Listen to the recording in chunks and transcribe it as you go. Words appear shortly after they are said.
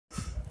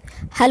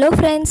Hello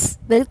friends,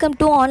 welcome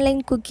to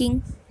online cooking.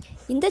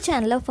 இந்த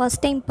சேனலை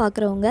first time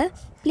பார்க்குறவங்க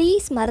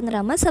ப்ளீஸ்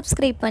மறந்துடாமல்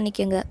சப்ஸ்கிரைப்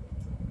பண்ணிக்கோங்க.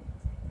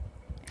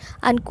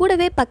 அண்ட்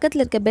கூடவே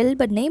பக்கத்தில் இருக்க பெல்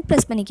பட்டனையும்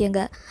ப்ரெஸ்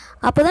பண்ணிக்கோங்க.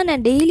 அப்போ தான்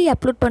நான் டெய்லி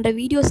அப்லோட் பண்ணுற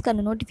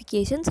வீடியோஸ்க்கான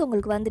நோட்டிஃபிகேஷன்ஸ்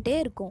உங்களுக்கு வந்துகிட்டே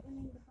இருக்கும்.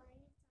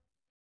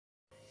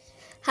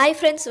 Hi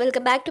friends,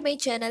 welcome back to my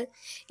channel.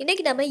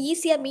 இன்றைக்கி நம்ம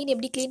ஈஸியாக மீன்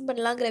எப்படி க்ளீன்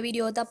பண்ணலாங்கிற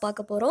வீடியோவை தான்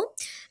பார்க்க போகிறோம்.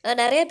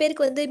 நிறைய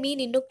பேருக்கு வந்து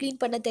மீன் இன்னும்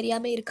க்ளீன் பண்ண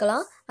தெரியாமல்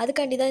இருக்கலாம்.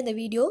 அதுக்காண்டி தான் இந்த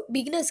வீடியோ.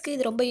 பிகினர்ஸ்க்கு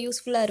இது ரொம்ப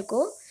யூஸ்ஃபுல்லாக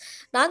இருக்கும்.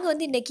 நாங்கள்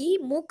வந்து இன்றைக்கி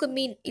மூக்கு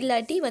மீன்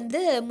இல்லாட்டி வந்து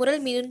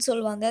முரல் மீனுன்னு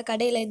சொல்லுவாங்க,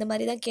 கடையில் இந்த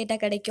மாதிரி தான்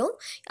கேட்டால் கிடைக்கும்.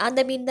 அந்த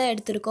மீன் தான்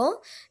எடுத்திருக்கோம்.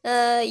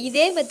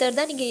 இதே மெத்தட்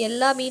தான் நீங்கள்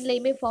எல்லா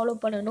மீன்லேயுமே ஃபாலோ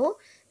பண்ணணும்.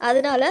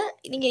 அதனால்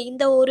நீங்கள்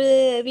இந்த ஒரு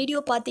வீடியோ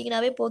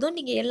பார்த்தீங்கன்னாவே போதும்,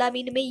 நீங்கள் எல்லா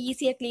மீனுமே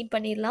ஈஸியாக க்ளீன்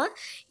பண்ணிடலாம்.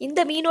 இந்த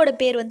மீனோட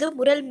பேர் வந்து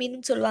முரல்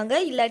மீனுன்னு சொல்லுவாங்க,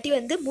 இல்லாட்டி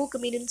வந்து மூக்கு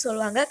மீனுன்னு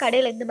சொல்லுவாங்க.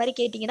 கடையில் இந்த மாதிரி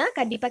கேட்டிங்கன்னா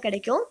கண்டிப்பாக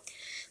கிடைக்கும்.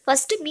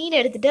 ஃபஸ்ட்டு மீன்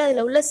எடுத்துகிட்டு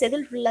அதில் உள்ள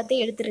செதில்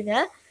ஃபுல்லாத்தையும் எடுத்துருங்க.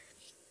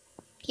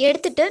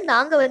 எடுத்துட்டு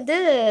நாங்கள் வந்து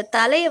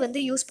தலையை வந்து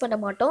யூஸ் பண்ண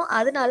மாட்டோம்,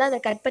 அதனால அதை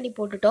கட் பண்ணி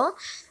போட்டுட்டோம்.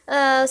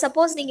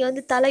 சப்போஸ் நீங்கள்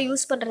வந்து தலை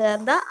யூஸ் பண்ணுறதா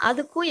இருந்தால்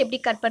அதுக்கும் எப்படி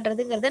கட்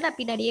பண்ணுறதுங்கிறத நான்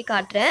பின்னாடியே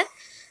காட்டுறேன்.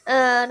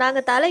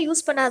 நாங்கள் தலை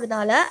யூஸ்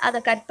பண்ணாதனால அதை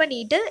கட்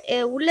பண்ணிவிட்டு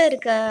உள்ளே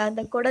இருக்க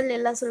அந்த குடல்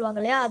எல்லாம் சொல்லுவாங்க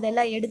இல்லையா,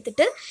 அதெல்லாம்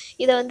எடுத்துட்டு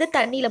இதை வந்து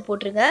தண்ணியில்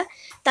போட்டுருங்க.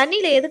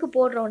 தண்ணியில் எதுக்கு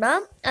போடுறோன்னா,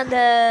 அந்த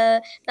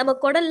நம்ம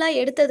குடல்லாம்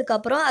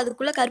எடுத்ததுக்கப்புறம்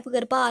அதுக்குள்ளே கருப்பு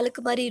கருப்பாக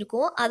அழுக்கு மாதிரி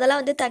இருக்கும்,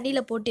 அதெல்லாம் வந்து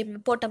தண்ணியில்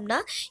போட்டோம்னா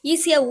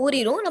ஈஸியாக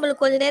ஊறிடும்.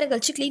 நம்மளுக்கு கொஞ்சம் நேரம்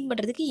கழித்து க்ளீன்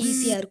பண்ணுறதுக்கு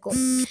ஈஸியாக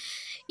இருக்கும்.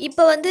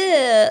 இப்போ வந்து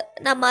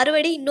நான்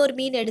மறுபடியும் இன்னொரு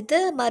மீன் எடுத்து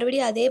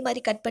மறுபடியும் அதே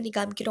மாதிரி கட் பண்ணி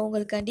காமிக்கிறோம்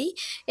உங்களுக்காண்டி.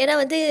 ஏன்னா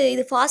வந்து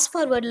இது ஃபாஸ்ட்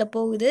ஃபார்வர்டில்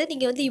போகுது.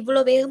 நீங்கள் வந்து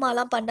இவ்வளோ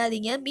வேகமாகலாம்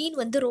பண்ணாதீங்க, மீன்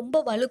வந்து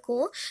ரொம்ப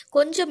வழுக்கும்.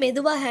 கொஞ்சம்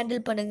மெதுவாக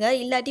ஹேண்டில் பண்ணுங்கள்,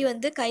 இல்லாட்டி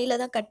வந்து கையில்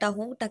தான் கட்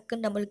ஆகும்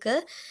டக்குன்னு நம்மளுக்கு.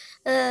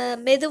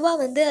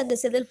 மெதுவாக வந்து அந்த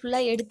செதில்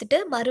ஃபுல்லாக எடுத்துகிட்டு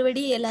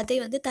மறுபடியும்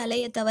எல்லாத்தையும் வந்து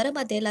தலையை தவிர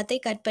மற்ற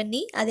எல்லாத்தையும் கட்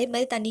பண்ணி அதே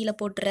மாதிரி தண்ணியில்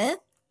போட்டுறேன்.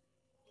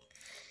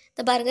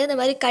 இந்த பாருங்கள், இந்த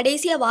மாதிரி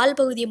கடைசியாக வால்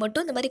பகுதியை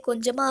மட்டும் இந்த மாதிரி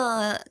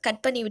கொஞ்சமாக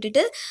கட் பண்ணி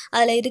விட்டுட்டு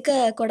அதில் இருக்க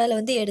குடலை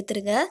வந்து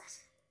எடுத்துருங்க.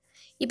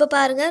 இப்போ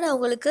பாருங்கள், நான்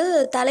உங்களுக்கு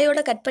தலையோட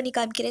கட் பண்ணி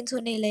காமிக்கிறேன்னு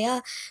சொன்னேன் இல்லையா.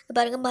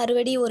 பாருங்கள்,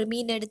 மறுபடியும் ஒரு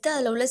மீன் எடுத்து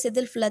அதில் உள்ள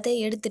செதில்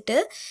ஃபுல்லாத்தையும் எடுத்துட்டு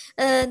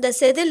இந்த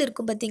செதில்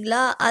இருக்கும் பார்த்தீங்களா,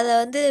 அதை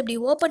வந்து இப்படி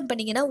ஓப்பன்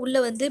பண்ணிங்கன்னா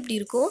உள்ளே வந்து இப்படி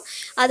இருக்கும்.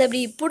 அதை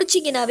அப்படி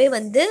பிடிச்சிங்கனாவே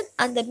வந்து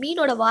அந்த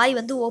மீனோட வாய்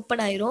வந்து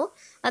ஓப்பன் ஆயிரும்.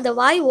 அந்த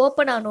வாய்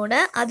ஓப்பன்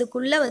ஆனோடனே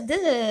அதுக்குள்ளே வந்து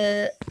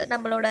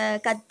நம்மளோட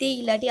கத்தி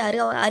இல்லாட்டி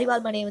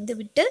அரிவாள் மனையை வந்து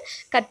விட்டு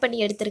கட் பண்ணி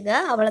எடுத்துருங்க.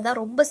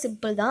 அவ்வளோதான், ரொம்ப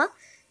சிம்பிள் தான்.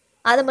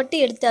 அதை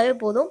மட்டும் எடுத்தாவே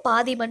போதும்.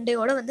 பாதி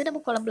மண்டையோடு வந்து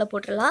நம்ம குழம்புல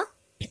போட்டுடலாம்.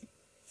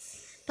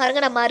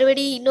 பாருங்கள், நான்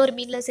மறுபடியும் இன்னொரு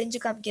மீனில் செஞ்சு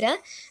காமிக்கிறேன்.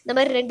 இந்த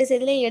மாதிரி 2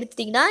 செதிலையும்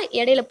எடுத்துட்டிங்கன்னா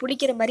இடையில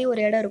பிடிக்கிற மாதிரி ஒரு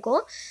இடம்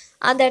இருக்கும்.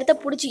 அந்த இடத்த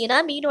பிடிச்சிங்கன்னா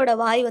மீனோட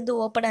வாய் வந்து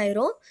ஓப்பன்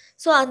ஆயிரும்.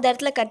 ஸோ அந்த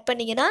இடத்துல கட்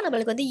பண்ணிங்கன்னா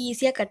நம்மளுக்கு வந்து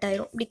ஈஸியாக கட்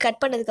ஆயிரும். இப்படி கட்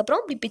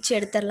பண்ணதுக்கப்புறம் இப்படி பிச்சு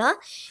எடுத்துடலாம்.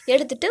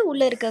 எடுத்துகிட்டு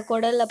உள்ளே இருக்க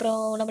குடல்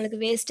அப்புறம் நம்மளுக்கு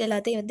வேஸ்ட்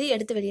எல்லாத்தையும் வந்து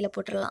எடுத்து வெளியில்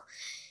போட்டுடலாம்.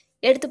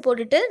 எடுத்து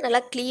போட்டுட்டு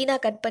நல்லா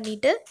க்ளீனாக கட்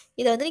பண்ணிவிட்டு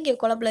இதை வந்து நீங்கள்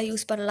குழம்புல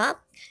யூஸ் பண்ணலாம்.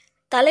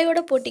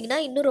 தலையோடு போட்டிங்கன்னா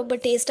இன்னும் ரொம்ப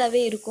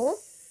டேஸ்ட்டாகவே இருக்கும்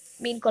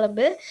மீன்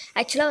குழம்பு.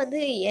 ஆக்சுவலாக வந்து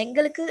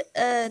எங்களுக்கு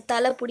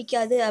தலை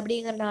பிடிக்காது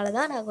அப்படிங்கிறனால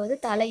தான் நாங்கள் வந்து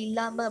தலை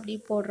இல்லாமல் அப்படி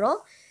போடுறோம்.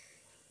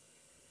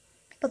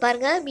 இப்போ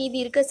பாருங்கள், மீதி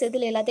இருக்க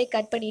செதில் எல்லாத்தையும்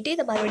கட் பண்ணிவிட்டு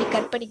இதை மறுபடியும்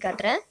கட் பண்ணி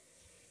காட்டுறேன்.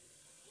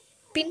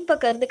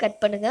 பின்பக்கம் இருந்து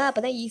கட் பண்ணுங்கள், அப்போ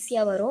தான்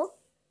ஈஸியாக வரும்.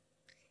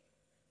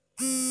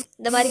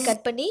 இந்த மாதிரி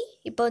கட் பண்ணி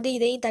இப்போ வந்து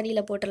இதையும்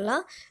தண்ணியில்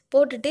போட்டுடலாம்.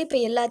 போட்டுட்டு இப்போ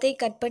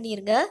எல்லாத்தையும் கட்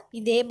பண்ணிடுங்க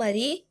இதே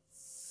மாதிரி.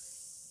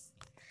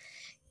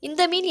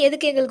 இந்த மீன்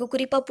எதுக்கு எங்களுக்கு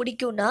குறிப்பாக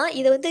பிடிக்கும்னா,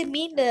 இதை வந்து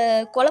மீன்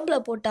குழம்புல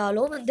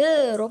போட்டாலும் வந்து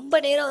ரொம்ப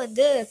நேரம்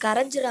வந்து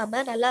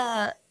கரைஞ்சிடாமல் நல்லா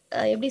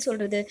எப்படி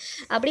சொல்கிறது,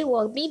 அப்படி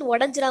மீன்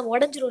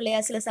உடஞ்சிரும்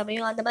இல்லையா சில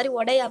சமயம், அந்த மாதிரி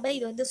உடையாமல்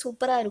இது வந்து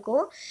சூப்பராக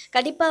இருக்கும்.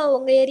 கண்டிப்பாக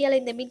உங்கள்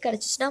ஏரியாவில் இந்த மீன்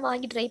கிடச்சிச்சின்னா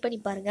வாங்கி ட்ரை பண்ணி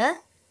பாருங்கள்.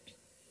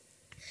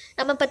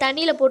 நம்ம இப்போ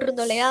தண்ணியில்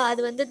போட்டிருந்தோம் இல்லையா,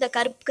 அது வந்து இந்த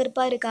கருப்பு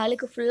கருப்பாக இருக்க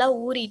அழுக்கு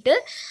ஃபுல்லாக ஊறிட்டு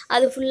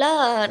அது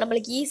ஃபுல்லாக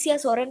நம்மளுக்கு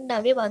ஈஸியாக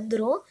சொரண்டாவே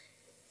வந்துடும்.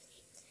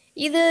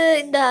 இது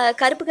இந்த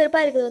கருப்பு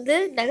கருப்பாக இருக்கிறது வந்து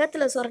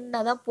நகத்தில் சொரண்டினா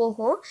தான்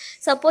போகும்.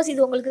 சப்போஸ்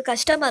இது உங்களுக்கு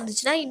கஷ்டமாக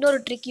இருந்துச்சுன்னா இன்னொரு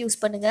ட்ரிக் யூஸ்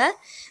பண்ணுங்கள்.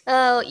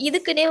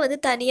 இதுக்குன்னே வந்து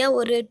தனியாக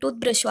ஒரு டூத்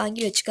ப்ரஷ்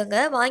வாங்கி வச்சுக்கோங்க.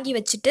 வாங்கி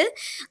வச்சுட்டு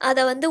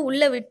அதை வந்து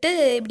உள்ளே விட்டு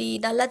இப்படி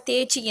நல்லா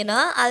தேய்ச்சிங்கன்னா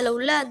அதில்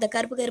உள்ள அந்த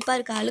கருப்பு கருப்பாக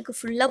இருக்க அழுக்கு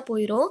ஃபுல்லாக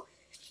போயிடும்.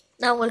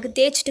 நான் உங்களுக்கு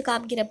தேய்ச்சிட்டு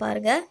காமிக்கிறேன்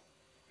பாருங்கள்.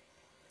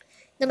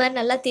 இந்த மாதிரி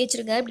நல்லா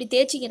தேய்ச்சிருங்க. இப்படி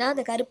தேய்ச்சிங்கன்னா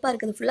அந்த கருப்பாக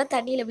இருக்கிறது ஃபுல்லாக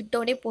தண்ணியில்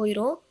விட்டோடனே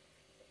போயிடும்.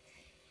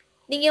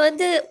 நீங்கள்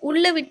வந்து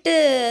உள்ளே விட்டு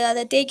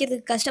அதை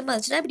தேய்க்கிறதுக்கு கஷ்டமாக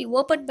இருந்துச்சுன்னா இப்படி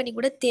ஓப்பன் பண்ணி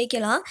கூட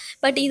தேய்க்கலாம்.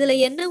 பட் இதில்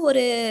என்ன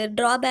ஒரு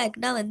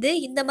ட்ராபேக்னால் வந்து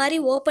இந்த மாதிரி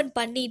ஓப்பன்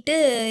பண்ணிவிட்டு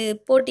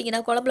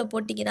போட்டிங்கன்னா, குழம்புல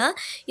போட்டிங்கன்னா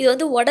இது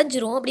வந்து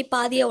உடஞ்சிரும். அப்படி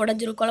பாதியாக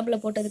உடஞ்சிரும் குழம்புல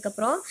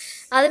போட்டதுக்கப்புறம்.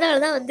 அதனால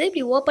தான் வந்து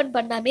இப்படி ஓப்பன்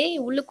பண்ணாமே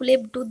உள்ளுக்குள்ளே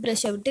டூத்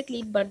ப்ரஷ்ஷை விட்டு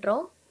க்ளீன்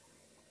பண்ணுறோம்.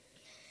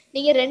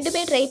 நீங்கள்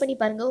 2மே ட்ரை பண்ணி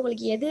பாருங்கள்,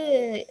 உங்களுக்கு எது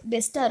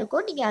பெஸ்ட்டாக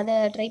இருக்கோ நீங்கள் அதை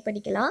ட்ரை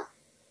பண்ணிக்கலாம்.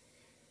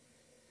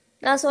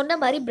 நான் சொன்ன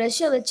மாதிரி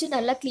ப்ரஷ்ஷை வச்சு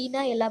நல்லா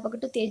க்ளீனாக எல்லா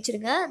பக்கட்டும்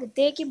தேய்ச்சிருங்க. அது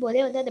தேய்க்கும் போதே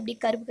வந்து அது அப்படி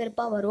கருப்பு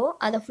கருப்பாக வரும்.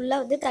 அதை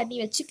ஃபுல்லாக வந்து தண்ணி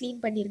வச்சு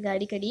க்ளீன் பண்ணிடுங்க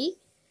அடிக்கடி.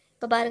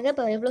 இப்போ பாருங்கள்,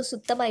 இப்போ எவ்வளோ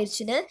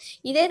சுத்தமாகிடுச்சுன்னு.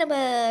 இதே நம்ம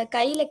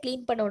கையில்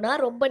க்ளீன் பண்ணோன்னா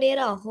ரொம்ப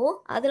நேரம் ஆகும்.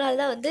 அதனால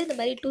தான் வந்து இந்த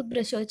மாதிரி டூத்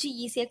ப்ரஷ்ஷை வச்சு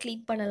ஈஸியாக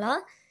க்ளீன்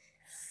பண்ணலாம்.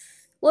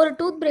 ஒரு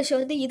டூத் பிரஷ்ஷ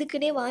வந்து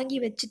இதுக்குன்னே வாங்கி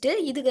வச்சுட்டு,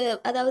 இதுக்கு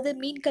அதாவது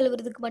மீன்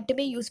கழுவுறதுக்கு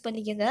மட்டுமே யூஸ்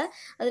பண்ணிக்கங்க.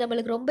 அது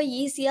நம்மளுக்கு ரொம்ப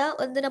ஈஸியா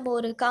வந்து நம்ம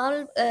ஒரு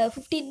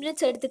 15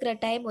 மினிட்ஸ் எடுத்துக்கிற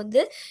டைம்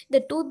வந்து இந்த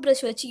டூத்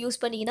பிரஷ் வச்சு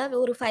யூஸ் பண்ணீங்கன்னா,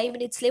 ஒரு 5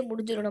 மினிட்ஸ்லயே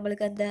முடிஞ்சிரும்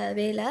நம்மளுக்கு அந்த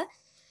வேல.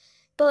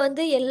 இப்போ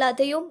வந்து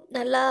எல்லாத்தையும்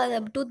நல்லா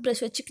டூத்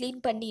பிரஷ் வச்சு கிளீன்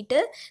பண்ணிட்டு,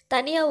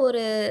 தனியா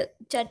ஒரு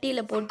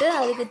சட்டியில போட்டு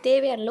அதுக்கு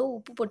தேவையான அளவு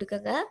உப்பு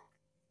போட்டுக்கங்க.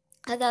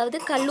 அதாவது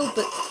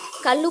கல்லுப்பு.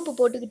 கல்லுப்பு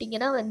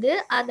போட்டுக்கிட்டிங்கன்னா வந்து,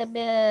 அந்த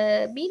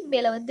மீன்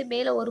மேல வந்து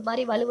மேல ஒரு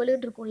மாரி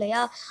வழுவழுன்னு இருக்கும்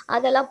இல்லையா?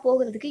 அதெல்லாம்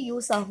போகுறதுக்கு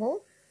யூஸ் ஆகும்.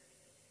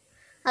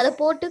 அத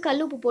போட்டு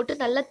கல்லுப்பு போட்டு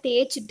நல்லா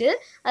தேய்ச்சுட்டு,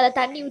 அத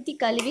தண்ணி ஊத்தி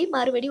கழுவி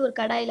மறுபடியும் ஒரு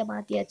கடாயில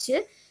மாத்தியாச்சு.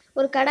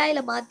 ஒரு கடாயில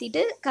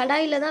மாத்திட்டு,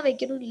 கடாயில தான்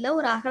வைக்கணும்னு இல்ல,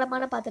 ஒரு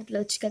அகலமான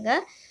பாத்திரத்தில வச்சுக்கங்க.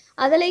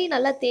 அதுலயும்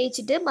நல்லா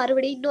தேய்ச்சுட்டு,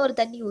 மறுபடியும் இன்னொரு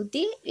தண்ணி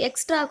ஊத்தி,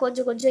 எக்ஸ்ட்ரா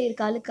கொஞ்சம் கொஞ்சம்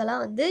இருக்க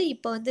அழுக்கெல்லாம் வந்து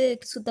இப்ப வந்து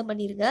சுத்தம்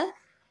பண்ணிருங்க.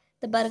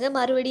 இந்த பாருங்க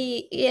மறுபடி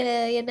எ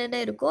என்னென்ன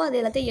இருக்கோ அது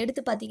எல்லாத்தையும்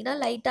எடுத்து பார்த்தீங்கன்னா,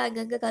 லைட்டா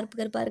அங்கங்க கருப்பு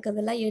கருப்பா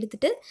இருக்கிறதெல்லாம்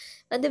எடுத்துட்டு,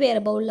 வந்து வேற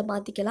பவுல்ல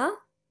மாத்திக்கலாம்.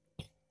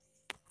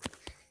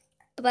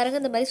 இப்ப பாருங்க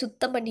இந்த மாரி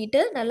சுத்தம்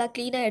பண்ணிட்டு, நல்லா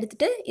கிளீனா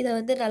எடுத்துட்டு, இத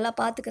வந்து நல்லா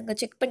பார்த்துக்கங்க.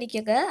 செக்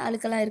பண்ணிக்கங்க,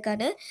 அழுக்கெல்லாம்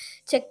இருக்கான்னு.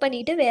 செக்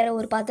பண்ணிட்டு வேற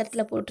ஒரு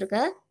பாத்திரத்தில போட்டுருங்க.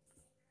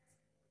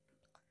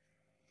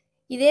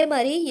 இதே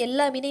மாரி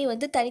எல்லா மீனையும்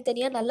வந்து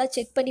தனித்தனியா நல்லா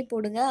செக் பண்ணி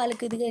போடுங்க,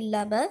 அழுக்கு இதுக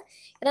இல்லாம.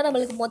 ஏன்னா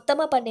நம்மளுக்கு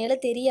மொத்தமா பண்ணையில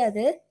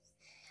தெரியாது.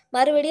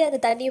 மறுபடியும் அந்த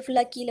தண்ணிய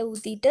ஃபுல்லா கீழ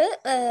ஊத்திட்டு,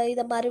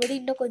 இத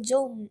மறுபடியும் இன்னும்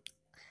கொஞ்சம்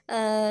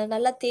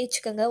நல்லா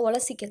தேய்ச்சுக்கங்க,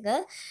 உலசிக்கங்க.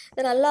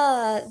 நல்லா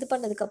இது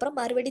பண்ணதுக்கப்புறம்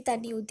மறுபடியும்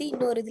தண்ணி ஊத்தி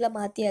இன்னொரு இதில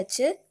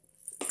மாத்தியாச்சு.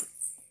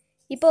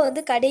 இப்போ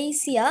வந்து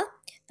கடைசியா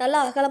நல்லா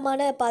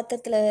அகலமான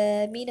பாத்திரத்தில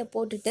மீன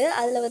போட்டுட்டு,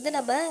 அதில வந்து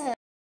நம்ம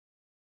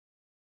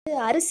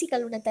அரிசி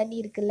கழுவுன தண்ணி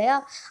இருக்கு இல்லையா?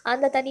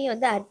 அந்த தண்ணிய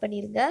வந்து ஆட்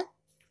பண்ணிருங்க.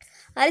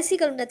 அரிசி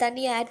கழுவுன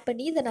தண்ணிய ஆட்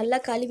பண்ணி இத நல்லா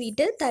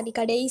கழுவிட்டு, தண்ணி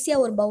கடைசியா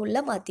ஒரு பவுல்ல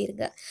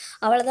மாத்திருங்க.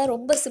 அவ்வளோதான்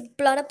ரொம்ப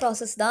சிம்பிளான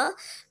ப்ராசஸ் தான்.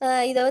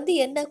 இத வந்து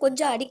என்ன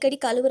கொஞ்சம் அடிக்கடி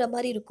கழுவுற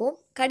மாரி இருக்கும்.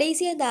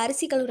 கடைசியா இந்த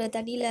அரிசி கழுவுன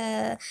தண்ணியில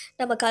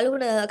நம்ம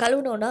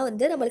கழுவுனோம்னா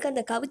வந்து நம்மளுக்கு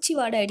அந்த கவுச்சி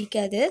வாடை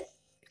அடிக்காது.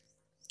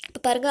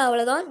 இப்ப பாருங்க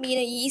அவ்வளோதான். மீன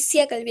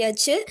ஈஸியா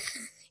கழுவியாச்சு.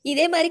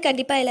 இதே மாரி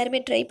கண்டிப்பா எல்லாருமே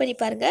ட்ரை பண்ணி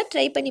பாருங்க.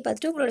 ட்ரை பண்ணி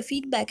பார்த்துட்டு உங்களோட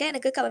ஃபீட்பேக்க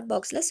எனக்கு கமெண்ட்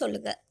பாக்ஸ்ல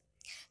சொல்லுங்க.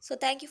 ஸோ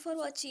தேங்க் யூ ஃபார்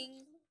வாட்சிங்.